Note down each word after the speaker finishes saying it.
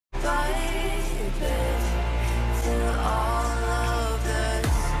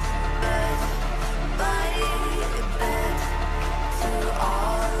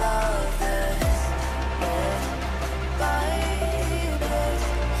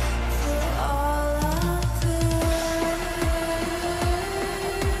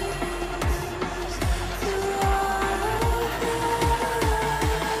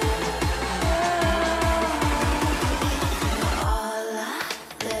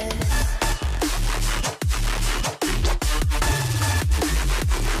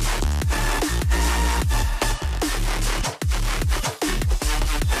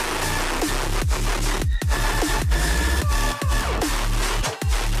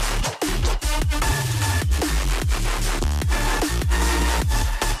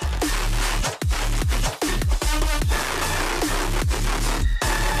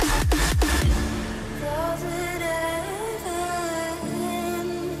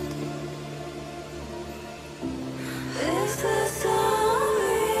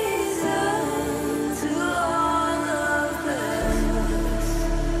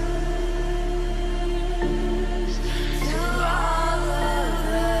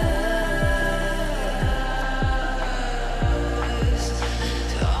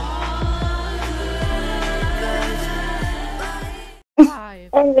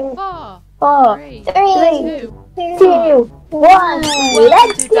4, 3, 2, 1.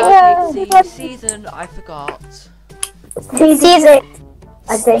 Let's go! Season, I forgot. Season.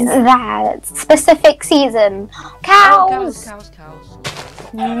 I think that specific season. Cows! Oh, cows.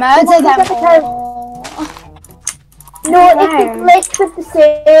 Murder them all. No, it's a glitch with the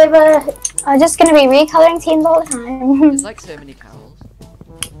server. I'm just gonna be recoloring teams all the time. There's like so many cows.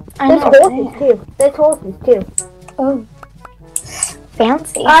 There's horses too. There's horses too. Oh.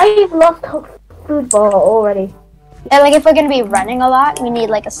 Fancy. I've lost food bar already. Yeah, like if we're gonna be running a lot, we need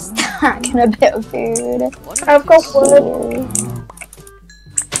like a stack and a bit of food. I've got wood.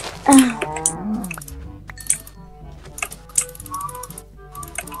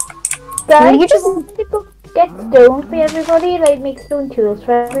 Guys, you just get stone for everybody, like make stone tools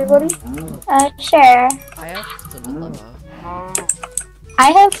for everybody. Sure. I have stone leather.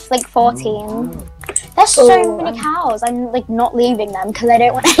 I have like 14. There's so many cows. I'm like not leaving them because I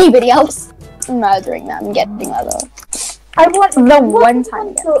don't want anybody else murdering them and getting leather. I want the one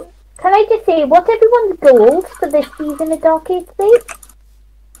time. Can I just say, what's everyone's goals for this season of DarkHC?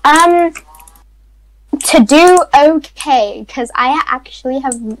 To do okay, because I actually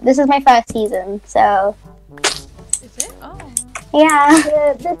have. This is my first season, so. Is it? Oh.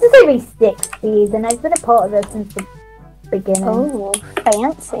 Yeah. This is only 6th season. I've been a part of this since the beginning. Oh,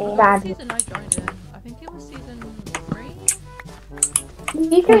 fancy. What season I joined in? I think it was season 3.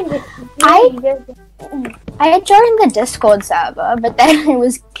 You joined this. I joined the Discord server, but then I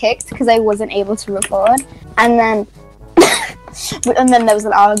was kicked because I wasn't able to record, and then there was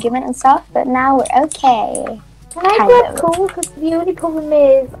an argument and stuff. But now we're okay. Can I get cool? Because the only problem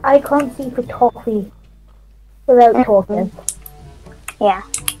is I can't see for toffee without talking. Yeah.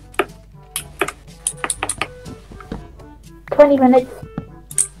 20 minutes.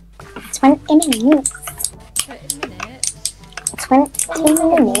 20 minutes. 20 minutes. 20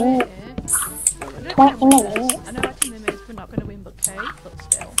 minutes. 20 minutes. I know 20 minutes we're not going to win, but still.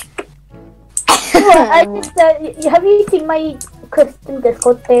 Have you seen my custom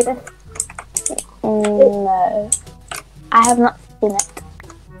Discord status? No. I have not seen it.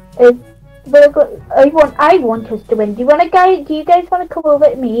 I want us to win. Do you guys want to come over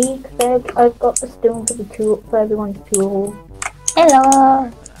to me? Because I've got the stone for the tool for everyone's tool.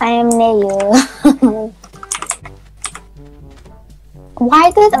 Hello, I am Neil.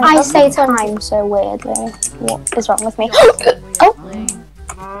 Why did I say time so weirdly? What is wrong with me? Oh!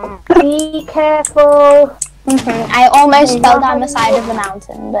 Be careful. I almost fell down the side of the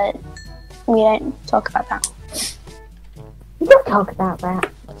mountain, but we don't talk about that. We don't talk about that.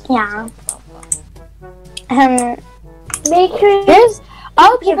 Yeah. Make sure.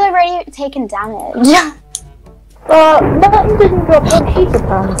 People have already taken damage. Nothing doesn't drop on sheep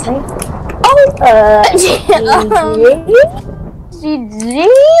apparently. GG, I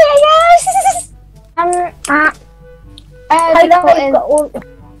guess. I don't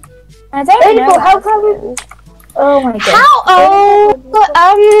know. How come? Oh my god. How old?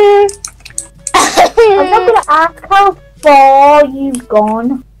 I'm not gonna ask how far you've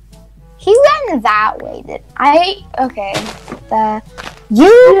gone. He went that way. Okay.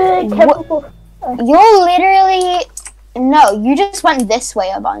 You're literally. No, you just went this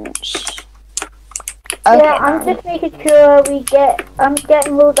way a bunch. Okay, yeah, I'm just making sure I'm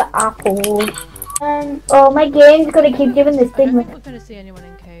getting loads of apples. My game's gonna keep giving this thing. I don't think we're gonna see anyone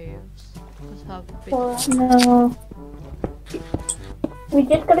in caves. No. We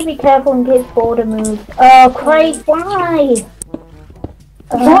just gotta be careful in case border moves. Oh, Christ, why?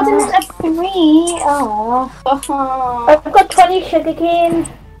 Border's a 3. Oh. I've got 20 sugarcane.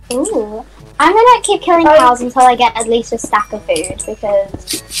 Ooh. I'm gonna keep killing cows until I get at least a stack of food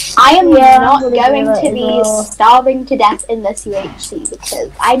because I am not going to be starving to death in this UHC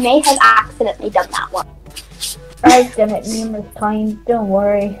because I may have accidentally done that one. I've done it numerous times, don't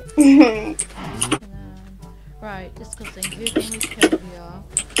worry. Right, discussing who can we kill here.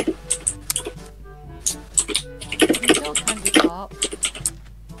 We can kill Candy Pop. We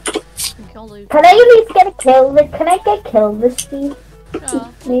can kill Luke. Can I at least get a kill? Can I get killed this Steve? Sure.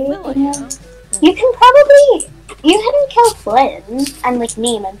 You can kill Flynn and like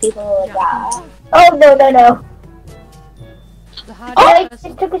Neem and people like that. Oh no. I just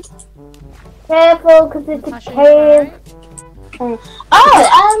took a careful because it's a cave. Sorry.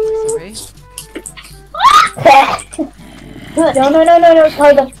 No, Tyler,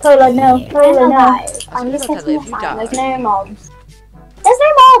 no. I'm just getting a fan. There's no mobs. There's no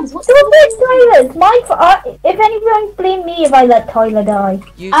mobs. Don't blame Tyler. It's my fault. If anyone blame me if I let Tyler die.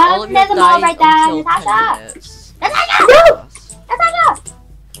 Use all of your there's a mob right there. Natasha! What's that? Oh my god.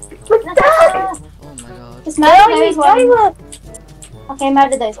 Just murder those ones. Okay,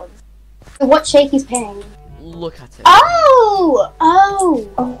 murder those ones. What Shaky's ping? Look at it. Oh! Oh!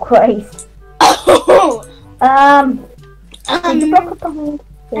 Oh, Christ. Oh! Did you block up behind?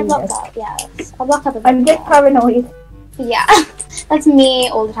 I blocked up, yes. I block up a I'm just paranoid. Yeah. That's me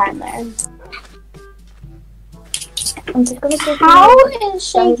all the time there. I'm just gonna say How is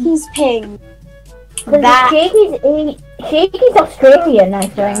Shaky's ping? That Shaky's Australian, I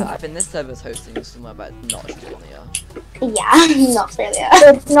think. Yeah, I think this server's hosting somewhere, but it's not Australia. yeah, not Australia.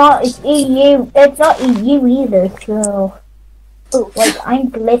 It's not. It's EU. It's not EU either. So, Ooh. like,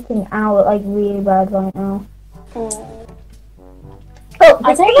 I'm glitching out like really bad right now. Mm. Oh, I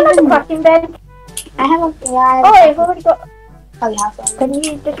does don't anyone have a even- crafting bench? I have a Oh, I've already got. Oh, you have one. Can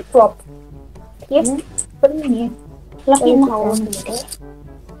you just drop? Yes. Put it in here. Lucky in the Oh, hole. um,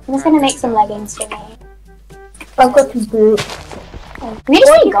 I'm just gonna make some leggings for me. I've got some boots. We just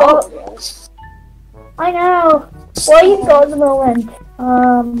What need you got? gold. I know. What you got at the moment?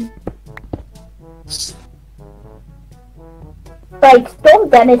 Like, Storm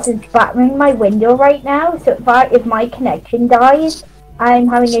Dennis is battering my window right now, so if my connection dies, I'm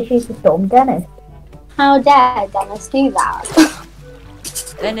having issues with Storm Dennis. How dare Dennis do that?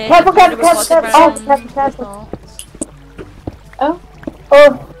 Then Careful, careful. Oh,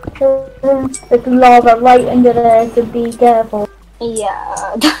 there's lava right under there, so be careful.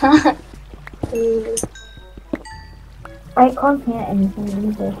 Yeah. I can't hear anything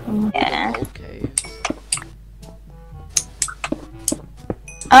either. Yeah. Okay.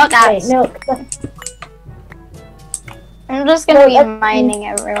 Oh, Wait, that's. no. I'm just gonna be that's- mining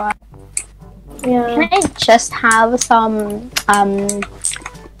everyone. Yeah. Can I just have some?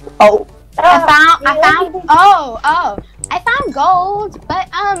 Oh, I found gold, but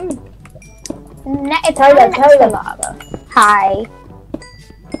it's Tyler, next to Tyler. lava. Hi.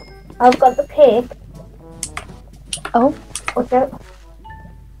 I've got the pick. Oh, What's that?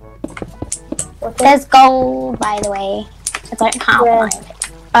 What's that? there's gold, by the way. I don't have Where?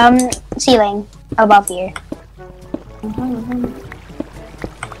 mine. Ceiling above you.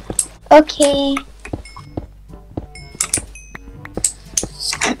 Okay.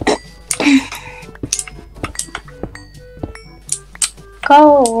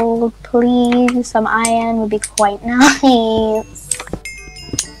 Gold, please. Some iron would be quite nice.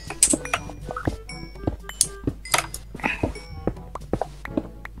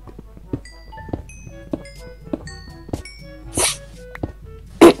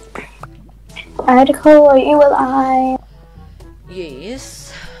 Article, are you alive?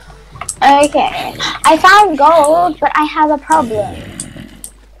 Yes. Okay. I found gold, but I have a problem.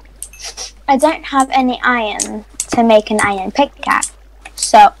 I don't have any iron to make an iron pickaxe.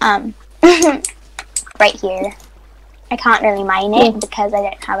 So, right here. I can't really mine it because I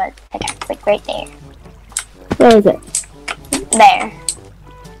don't have a pickaxe, like right there. Where is it? There.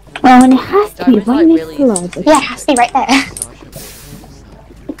 Oh, and it has to be Diamond's right like next really to lava. Yeah, it has to be right there.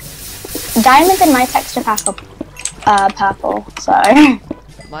 Diamond's in my texture pack are purple, so.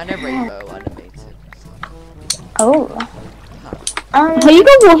 Mine are rainbow animated. Oh.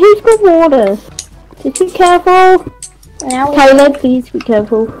 Who's got water? Just be careful. Now Tyler, please be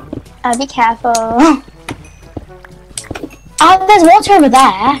careful. be careful. Oh, there's water over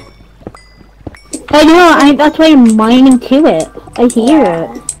there. I know, that's why I'm mining to it. I hear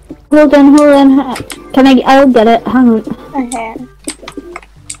it. Hold on. I'll get it. Hang on. Okay.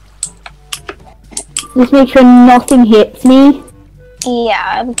 Just make sure nothing hits me.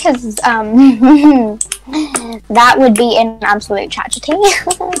 Yeah, because that would be an absolute tragedy.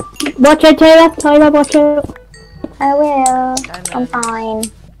 Watch out, Tyler, watch out. I will. I'm Diamond. fine.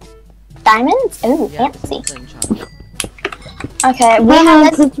 Diamonds? Ooh, Yeah, fancy. it's an enchantment. Okay, we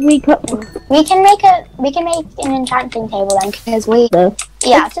can make an enchanting table then, because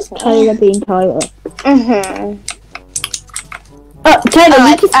yeah, it's just me. Tyler being Tyler. Mhm. Oh, Tyler, Oh,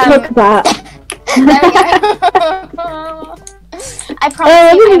 you just took that. There we go. I promise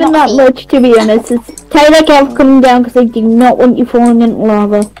It you, wasn't I even that won't much, to be honest. It's Tyler kept coming down because I do not want you falling into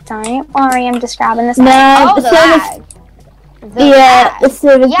lava. Don't worry, I'm just grabbing this. No, Oh, the the service- lag. The Yeah, lag. the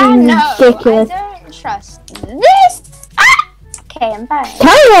service Yeah, is no, ridiculous. I don't trust this. Ah! Okay, I'm fine.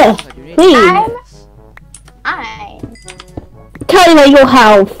 Tyler, I do need please. this. I'm Tyler, your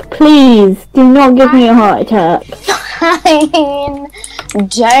health, please. Do not give me a heart attack. fine.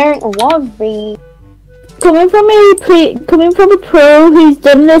 Don't worry. Coming from a pro who's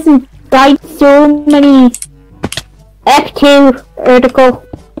done this and died so many F2 article.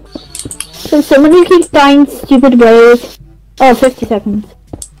 So someone who keeps dying stupid ways. Oh, 50 seconds.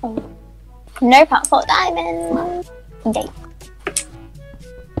 No purple diamond. Okay.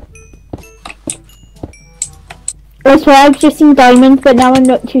 I swear I've just seen diamonds, but now I'm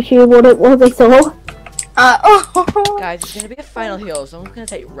not too sure what it was I saw. Guys, it's gonna be a final heal, so I'm gonna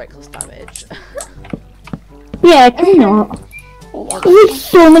take reckless damage. Yeah, can not. There's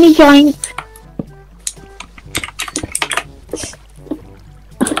so many giants.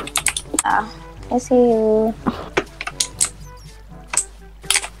 I see you.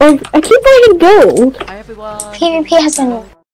 I keep finding gold. Hi everyone. PvP has been